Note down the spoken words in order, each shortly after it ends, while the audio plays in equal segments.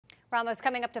Ramos,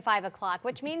 coming up to 5 o'clock,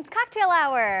 which means cocktail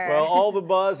hour. Well, all the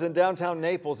buzz in downtown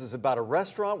Naples is about a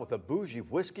restaurant with a bougie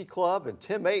whiskey club, and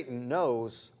Aten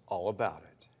knows all about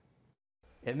it.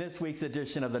 In this week's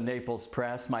edition of the Naples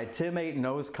Press, my Aten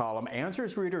Knows column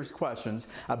answers readers' questions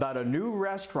about a new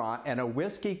restaurant and a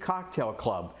whiskey cocktail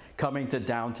club coming to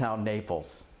downtown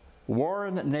Naples.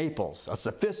 Warren Naples, a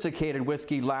sophisticated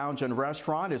whiskey lounge and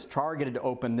restaurant, is targeted to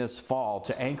open this fall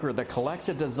to anchor the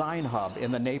collective design hub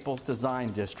in the Naples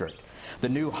Design District. The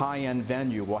new high-end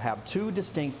venue will have two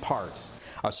distinct parts: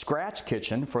 a scratch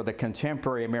kitchen for the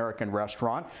contemporary American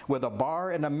restaurant with a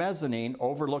bar, and a mezzanine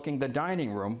overlooking the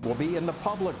dining room will be in the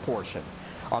public portion.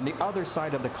 On the other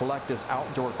side of the collective's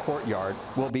outdoor courtyard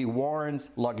will be Warren's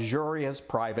luxurious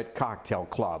private cocktail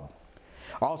club.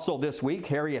 Also this week,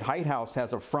 Harriet Heithouse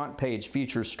has a front-page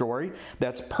feature story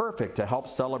that's perfect to help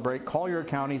celebrate Collier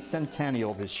County's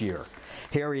centennial this year.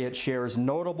 Harriet shares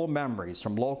notable memories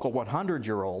from local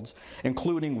 100-year-olds,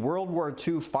 including World War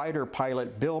II fighter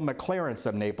pilot Bill McLaren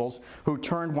of Naples, who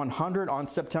turned 100 on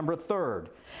September 3rd,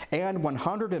 and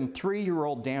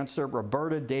 103-year-old dancer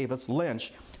Roberta Davis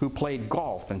Lynch, who played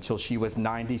golf until she was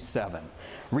 97.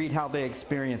 Read how they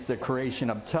experienced the creation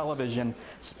of television,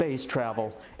 space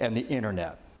travel, and the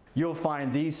internet. You'll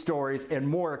find these stories and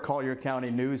more Collier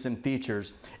County news and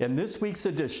features in this week's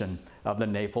edition of the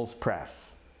Naples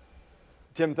Press.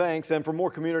 Tim, thanks. And for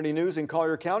more community news in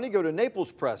Collier County, go to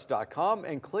naplespress.com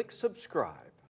and click subscribe.